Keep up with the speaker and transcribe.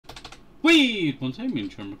Wait! One second,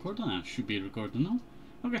 sure I'm recording. I should be recording now.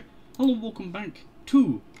 Okay, hello, welcome back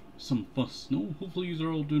to Some Fuss. No, hopefully you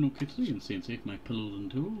are all doing okay today and staying safe, my pillows and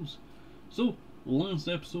toes. So, last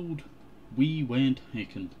episode, we went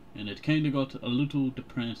hiking, and it kinda got a little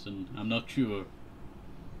depressing, I'm not sure.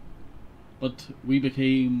 But we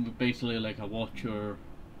became basically like a watcher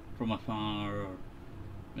from afar, or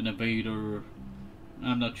an invader.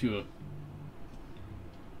 I'm not sure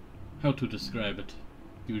how to describe it.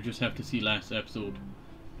 You just have to see last episode.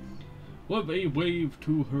 With a wave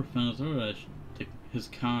to her father as his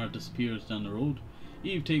car disappears down the road,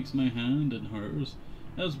 Eve takes my hand in hers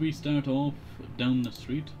as we start off down the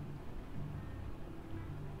street.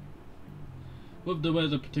 With the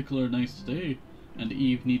weather particularly nice today, and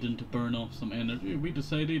Eve needing to burn off some energy, we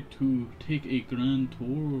decided to take a grand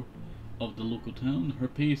tour of the local town. Her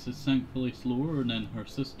pace is thankfully slower than her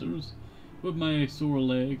sister's, with my sore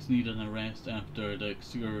legs needing a rest after the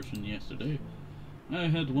excursion yesterday. I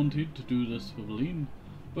had wanted to do this with Elan,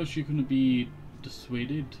 but she couldn't be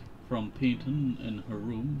dissuaded from painting in her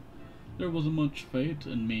room. There wasn't much faith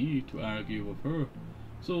in me to argue with her,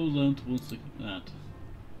 so that was that.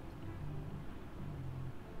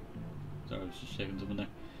 Sorry, I was just checking something there.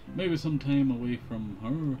 Maybe some time away from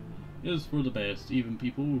her is for the best. Even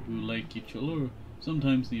people who like each other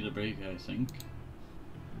sometimes need a break, I think.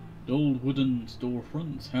 The old wooden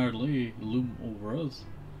storefronts hardly loom over us,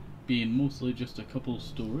 being mostly just a couple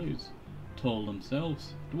stories tall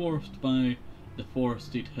themselves, dwarfed by the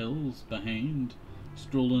forested hills behind.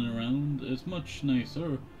 Strolling around is much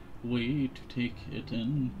nicer way to take it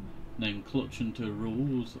in than clutching to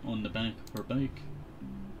Rose on the back of her bike.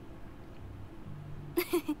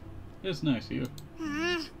 It's nice here.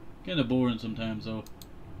 Kinda boring sometimes though.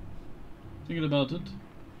 Thinking about it,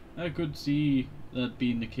 I could see that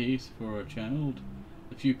being the case for a child.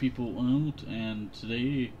 A few people out and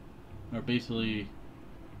today are basically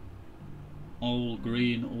all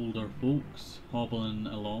grey and older folks hobbling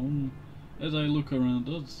along. As I look around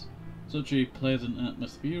us, such a pleasant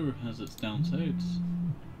atmosphere has its downsides.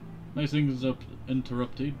 My things up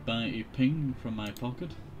interrupted by a ping from my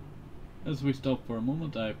pocket. As we stop for a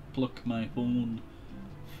moment, I pluck my phone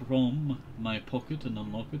from my pocket and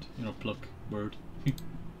unlock it. You know, pluck, word.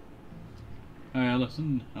 Hi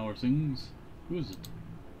Allison, how are things? Who is it?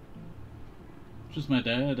 Just my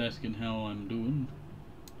dad asking how I'm doing.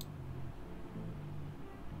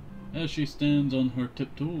 As she stands on her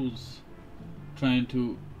tiptoes, trying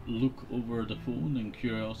to look over the phone in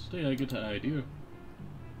curiosity, I get an idea.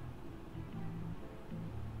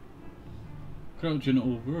 Crouching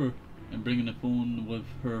over and bringing the phone with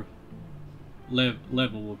her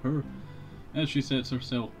level with her, as she sets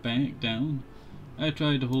herself back down, I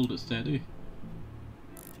try to hold it steady.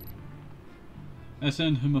 I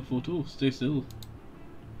send him a photo. Stay still.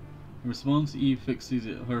 In response, Eve fixes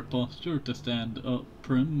her posture to stand up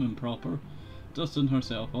prim and proper, dusting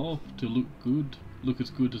herself off to look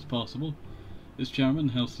as good as possible. It's charming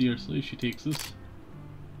how seriously she takes this.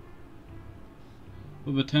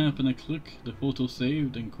 With a tap and a click, the photo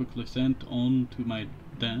saved and quickly sent on to my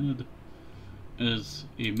dad as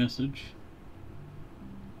a message.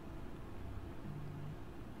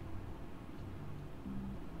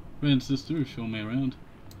 Friend, sister, show me around.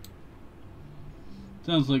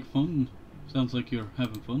 Sounds like fun. Sounds like you're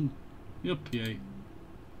having fun. Yup, yay.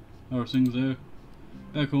 How are things there?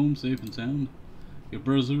 Back home, safe and sound. Your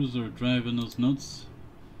brothers are driving us nuts.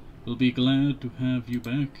 We'll be glad to have you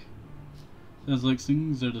back. Sounds like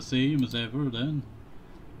things are the same as ever then.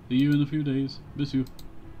 See you in a few days. Miss you.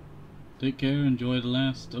 Take care, enjoy the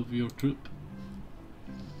last of your trip.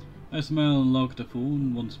 I smile and lock the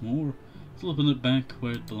phone once more, slipping it back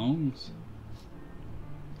where it belongs.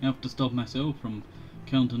 I have to stop myself from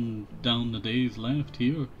counting down the days left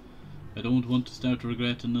here. I don't want to start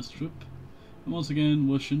regretting this trip, and once again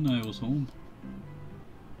wishing I was home.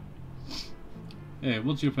 Hey,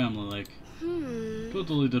 what's your family like?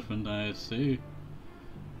 Totally different, I say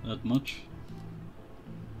that much.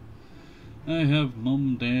 I have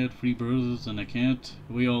mum, dad, 3 brothers and a cat.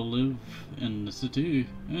 We all live in the city,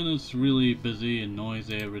 and it's really busy and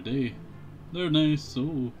noisy every day. They're nice,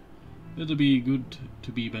 so it'll be good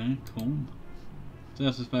to be back home.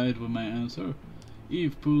 Satisfied with my answer,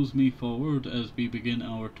 Eve pulls me forward as we begin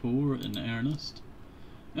our tour in earnest.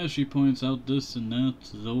 As she points out this and that,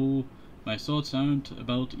 though my thoughts aren't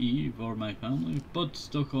about Eve or my family, but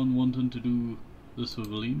stuck on wanting to do this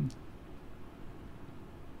with Elan.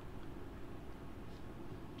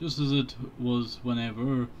 Just as it was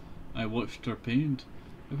whenever I watched her paint,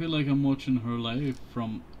 I feel like I'm watching her life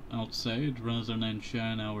from outside rather than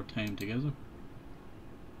sharing our time together.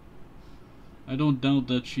 I don't doubt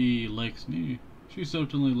that she likes me. She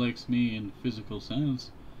certainly likes me in physical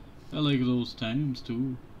sense. I like those times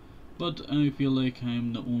too. But I feel like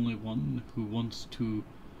I'm the only one who wants to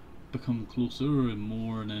become closer in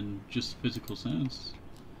more than just physical sense.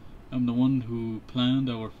 I'm the one who planned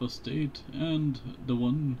our first date, and the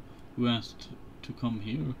one who asked to come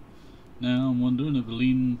here. Now I'm wondering if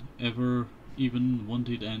Élan ever even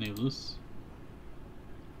wanted any of this.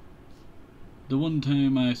 The one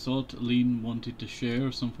time I thought Élan wanted to share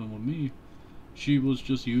something with me, she was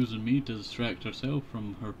just using me to distract herself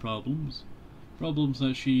from her problems. Problems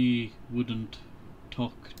that she wouldn't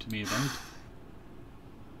talk to me about.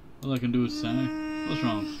 All I can do is sigh. What's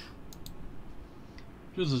wrong?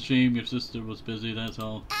 Just a shame your sister was busy, that's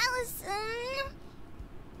all. Allison!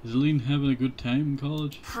 Is Élan having a good time in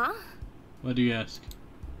college? Huh? Why do you ask?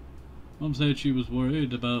 Mom said she was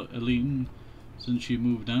worried about Élan since she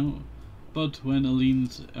moved out. But when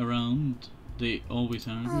Élan's around, they always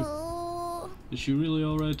argue. Oh. Is she really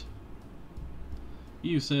alright?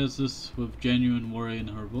 Eve says this with genuine worry in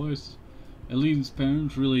her voice. Élan's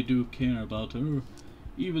parents really do care about her,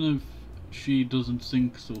 even if she doesn't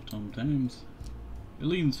think so sometimes.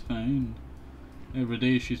 Élan's fine. Every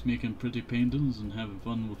day she's making pretty paintings and having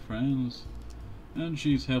fun with friends. And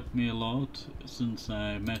she's helped me a lot since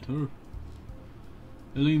I met her.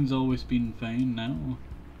 Élan's always been fine now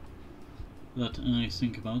that I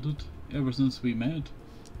think about it. Ever since we met,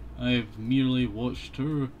 I've merely watched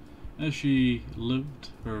her as she lived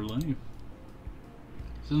her life.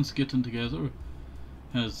 Since getting together,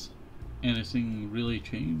 has anything really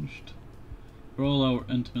changed? For all our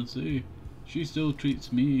intimacy, she still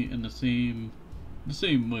treats me in the same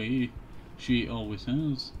way she always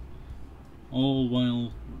has, all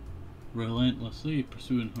while relentlessly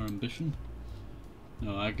pursuing her ambition.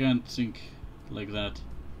 No, I can't think like that.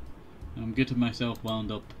 I'm getting myself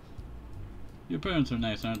wound up. Your parents are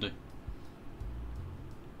nice, aren't they?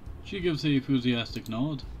 She gives a enthusiastic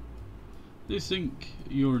nod. They think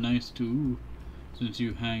you're nice too, since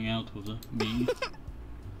you hang out with me.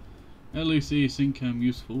 At least they think I'm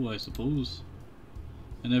useful, I suppose.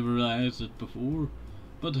 I never realized it before,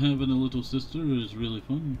 but having a little sister is really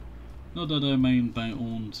fun. Not that I mind my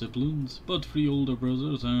own siblings, but 3 older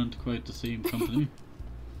brothers aren't quite the same company.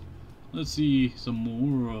 Let's see some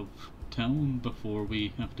more of town before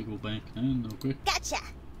we have to go back then, okay? Gotcha!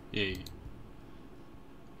 Yay.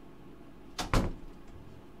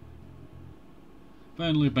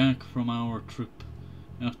 Finally back from our trip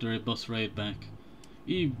after a bus ride back.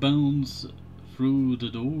 Eve bounds through the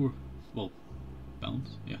door. Well,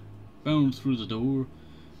 bounds? Yeah. Bounds through the door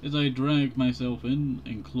as I drag myself in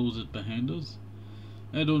and close it behind us.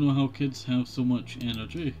 I don't know how kids have so much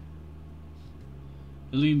energy.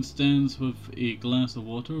 Élan stands with a glass of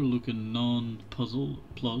water, looking nonpuzzled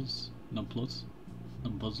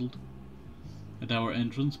at our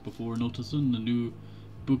entrance before noticing the new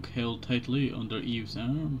book held tightly under Eve's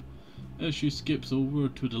arm as she skips over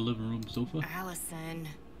to the living room sofa. Allison.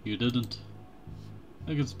 You didn't.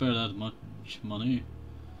 I can spare that much money.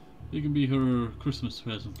 It can be her Christmas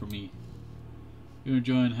present for me. You're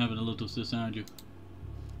enjoying having a little sis, aren't you?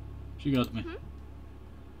 She got me.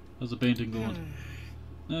 How's the painting going?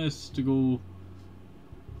 Nice to go.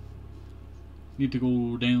 Need to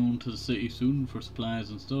go down to the city soon for supplies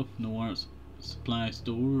and stuff. No art supply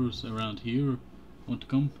stores around here. Want to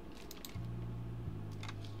come?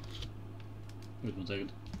 Wait 1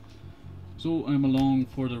 second. So I'm along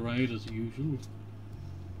for the ride as usual.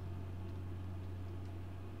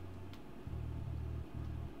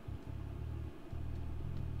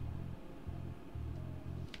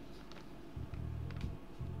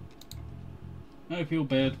 I feel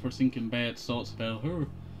bad for thinking bad thoughts about her,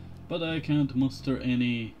 but I can't muster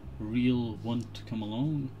any real want to come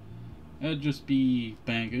along. I'd just be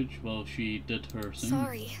baggage while she did her thing.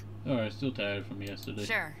 Sorry. Alright, still tired from yesterday.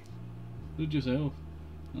 Sure. Suit yourself.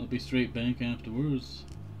 I'll be straight back afterwards.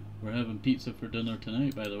 We're having pizza for dinner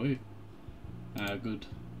tonight, by the way. Ah, good.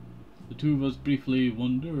 The two of us briefly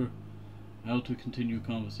wonder how to continue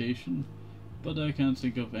conversation, but I can't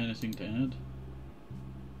think of anything to add.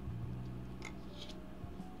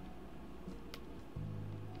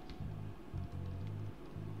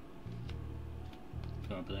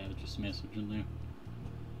 But I had just a message in there.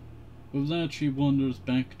 With that, she wanders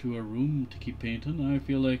back to her room to keep painting. I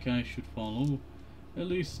feel like I should follow, at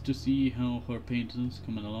least to see how her painting's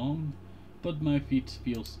coming along, but my feet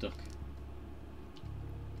feel stuck.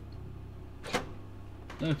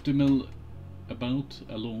 Left to mill about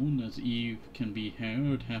alone as Eve can be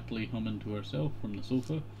heard happily humming to herself from the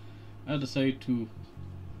sofa, I decide to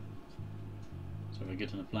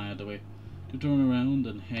getting a fly out of the way, to turn around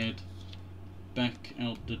and head back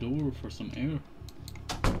out the door for some air.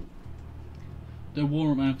 The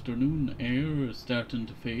warm afternoon air is starting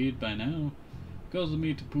to fade by now, causing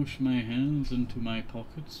me to push my hands into my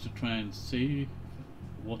pockets to try and save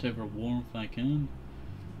whatever warmth I can.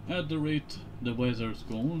 At the rate the weather's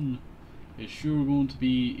going, it's sure going to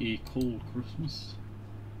be a cold Christmas.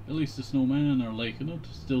 At least the snowmen are liking it,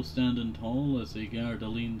 still standing tall as they guard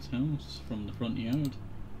Elan's house from the front yard.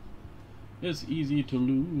 It's easy to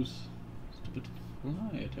lose. Stupid fly,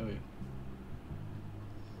 I tell you.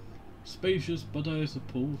 Spacious, but I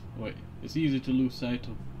suppose... Wait, it's easy to lose sight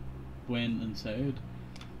of when inside,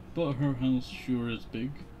 but her house sure is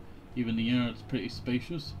big. Even the yard's pretty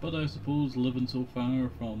spacious, but I suppose living so far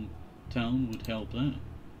from town would help that.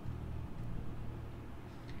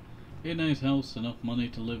 A nice house, enough money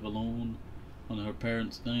to live alone on her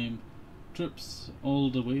parents' dime. Trips all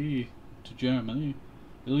the way to Germany.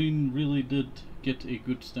 Elan really did get a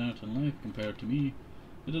good start in life compared to me.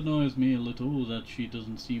 It annoys me a little that she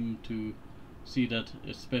doesn't seem to see that,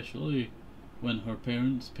 especially when her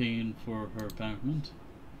parents paying for her apartment,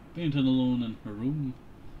 painting alone in her room,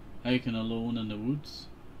 hiking alone in the woods,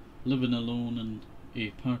 living alone in a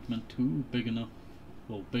apartment too, big enough,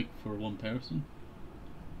 well, big for one person.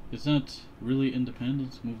 Is that really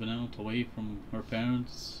independence, moving out away from her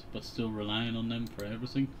parents but still relying on them for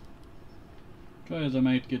everything? Try as I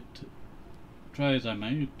might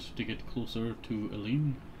to get closer to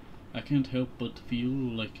Elan, I can't help but feel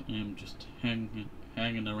like I'm just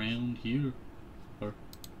hanging around here.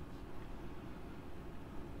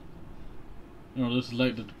 Or this is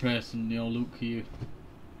like the depressing, look here.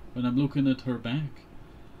 When I'm looking at her back,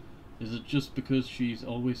 is it just because she's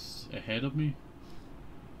always ahead of me?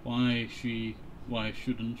 Why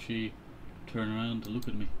shouldn't she turn around to look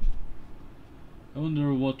at me? I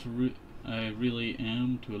wonder what I really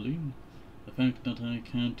am to Elan. The fact that I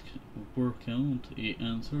can't work out a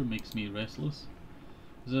answer makes me restless.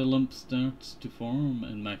 As a lump starts to form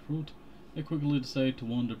in my throat, I quickly decide to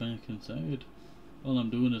wander back inside. All I'm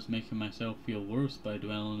doing is making myself feel worse by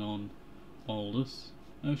dwelling on all this.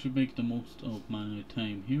 I should make the most of my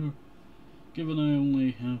time here, given I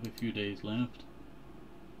only have a few days left.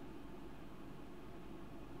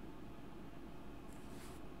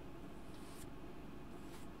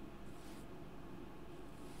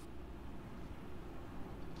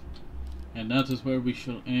 And that is where we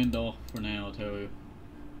shall end off for now, I tell you.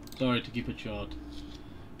 Sorry to keep it short.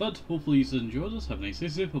 But hopefully you enjoyed this. Have a nice day,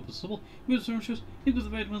 safe, hope it's simple. Good searches, think of the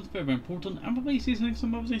vitamins, very important. And bye bye, see you next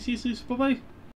time, bye bye, see you, bye bye.